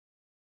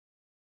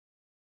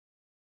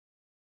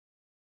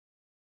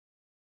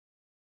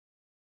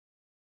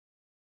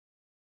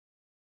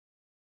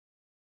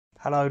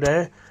Hello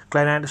there,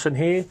 Glenn Anderson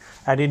here,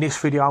 and in this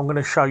video I'm going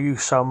to show you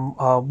some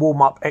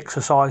warm-up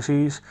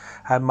exercises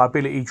and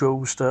mobility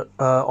drills that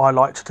I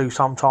like to do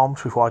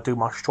sometimes before I do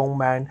my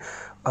strongman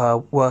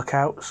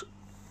workouts.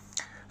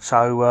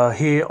 So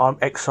here I'm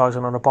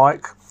exercising on a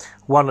bike.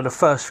 One of the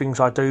first things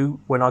I do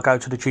when I go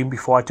to the gym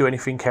before I do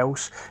anything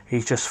else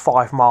is just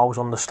 5 miles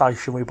on the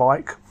stationary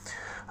bike.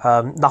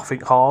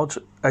 Nothing hard.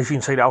 As you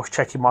can see, I was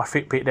checking my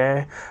Fitbit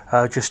there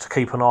just to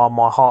keep an eye on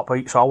my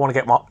heartbeat. So I want to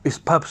get the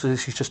purpose of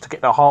this is just to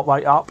get the heart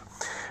rate up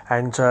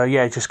and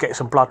yeah, just get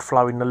some blood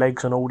flow in the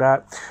legs and all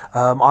that.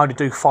 I only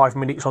do 5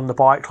 minutes on the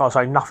bike. Like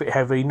I say, nothing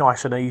heavy,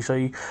 nice and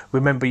easy.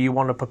 Remember, you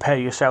want to prepare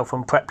yourself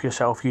and prep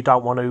yourself. You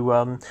don't want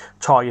to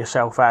tire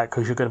yourself out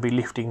because you're going to be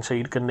lifting, so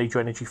you're going to need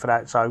your energy for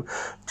that. So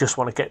just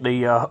want to get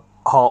the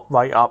heart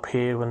rate up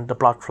here and the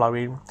blood flow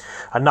in.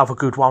 Another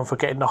good one for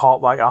getting the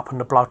heart rate up and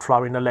the blood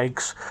flow in the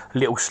legs, a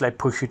little sled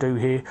push you do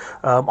here.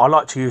 I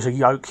like to use a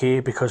yoke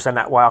here because then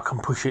that way I can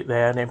push it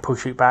there and then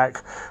push it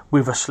back.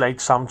 With a sled,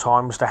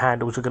 sometimes the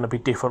handles are going to be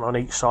different on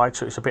each side,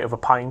 so it's a bit of a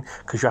pain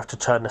because you have to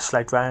turn the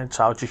sled round.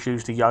 So I'll just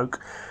use the yoke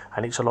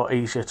and it's a lot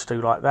easier to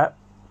do like that.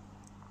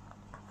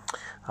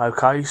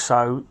 Okay,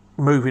 so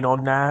moving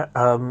on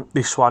now,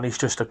 this one is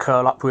just a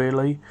curl up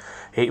really.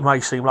 It may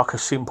seem like a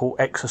simple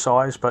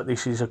exercise, but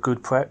this is a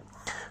good prep.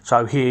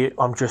 So here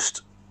I'm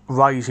just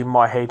raising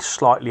my head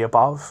slightly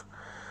above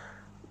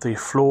the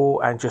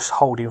floor and just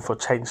holding for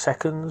 10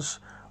 seconds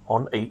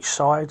on each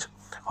side.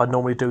 I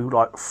normally do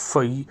like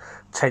 3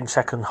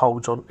 10-second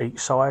holds on each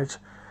side.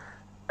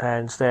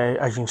 And there,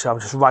 as you can see, I'm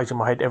just raising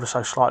my head ever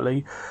so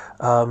slightly.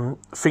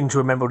 Thing to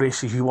remember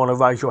this is you want to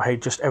raise your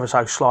head just ever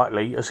so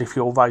slightly, as if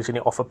you're raising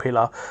it off a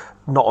pillar,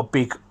 not a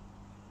big,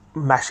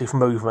 massive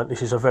movement.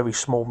 This is a very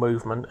small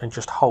movement, and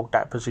just hold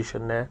that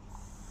position there.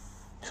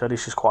 So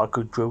this is quite a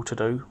good drill to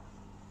do.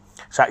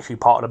 It's actually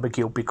part of the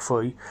McGill Big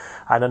 3.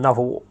 And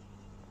another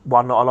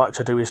one that I like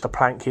to do is the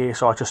plank here.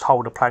 So I just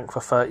hold a plank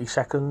for 30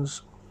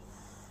 seconds.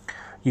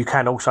 You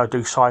can also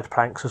do side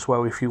planks as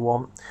well if you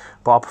want,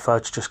 but I prefer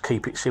to just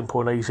keep it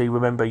simple and easy.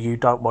 Remember, you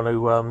don't want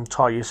to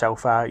tire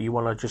yourself out. You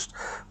want to just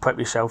prep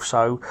yourself.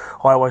 So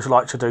I always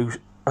like to do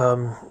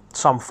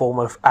some form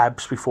of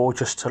abs before,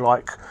 just to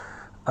like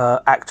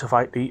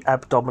activate the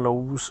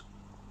abdominals.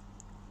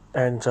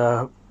 And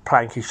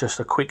plank is just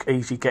a quick,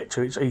 easy get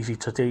to. It's easy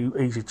to do,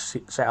 easy to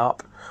set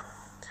up.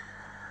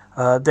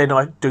 Then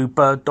I do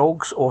bird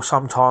dogs, or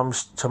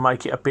sometimes to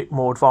make it a bit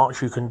more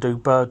advanced you can do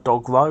bird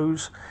dog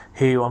rows.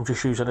 Here I'm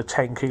just using a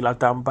 10 kilo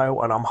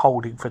dumbbell and I'm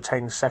holding for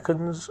 10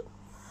 seconds.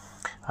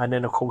 And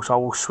then of course I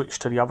will switch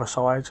to the other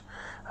side.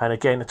 And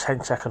again a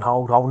 10-second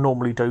hold. I'll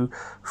normally do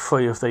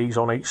 3 of these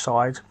on each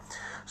side.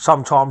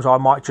 Sometimes I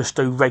might just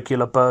do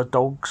regular bird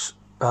dogs.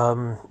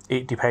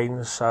 It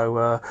depends.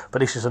 So, but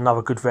this is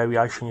another good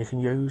variation you can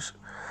use.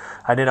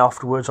 And then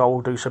afterwards I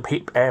will do some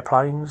hip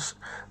airplanes.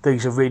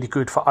 These are really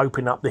good for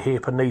opening up the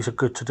hip, and these are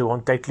good to do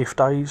on deadlift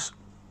days.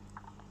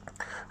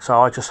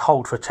 So I just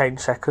hold for 10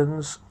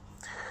 seconds.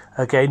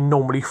 Again,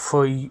 normally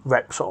 3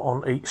 reps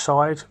on each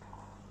side.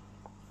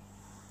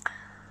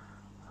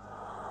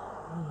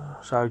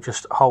 So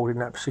just hold in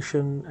that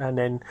position, and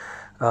then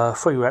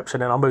 3 reps,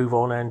 and then I move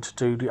on and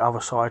do the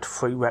other side,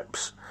 3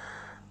 reps,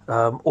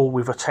 all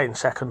with a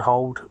 10-second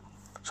hold.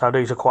 So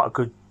these are quite a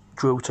good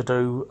drill to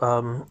do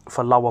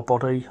for lower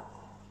body.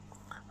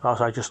 Like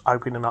I say, just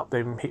opening up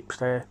them hips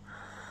there.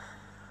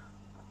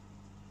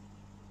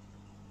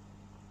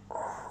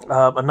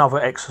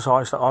 Another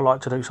exercise that I like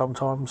to do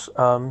sometimes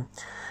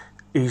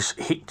is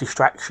hip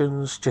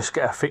distractions. Just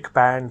get a thick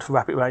band,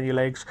 wrap it around your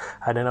legs,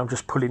 and then I'm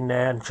just pulling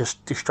there and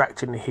just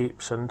distracting the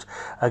hips. And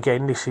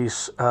again, this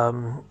is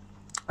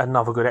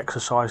another good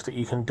exercise that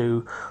you can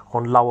do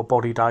on lower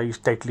body days,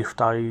 deadlift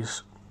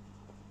days,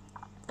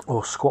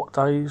 or squat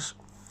days.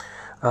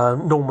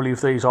 Normally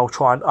with these I'll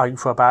try and aim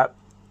for about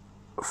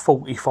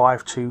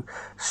 45 to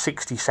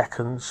 60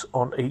 seconds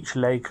on each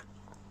leg,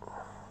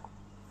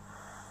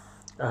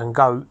 and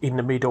go in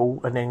the middle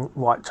and then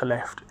right to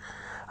left.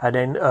 And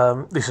then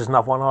this is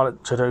another one I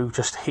like to do,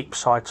 just hip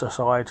side to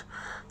side,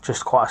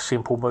 just quite a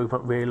simple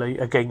movement really.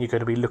 Again, you're going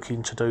to be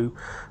looking to do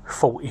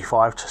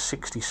 45 to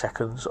 60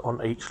 seconds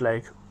on each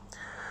leg.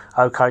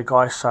 Okay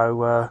guys,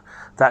 so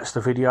that's the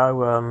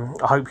video.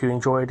 I hope you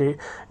enjoyed it.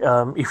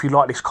 If you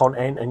like this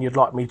content and you'd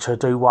like me to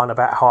do one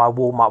about how I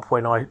warm up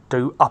when I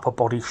do upper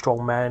body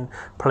strongman,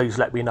 please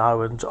let me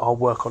know and I'll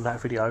work on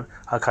that video.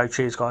 Okay,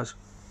 cheers guys.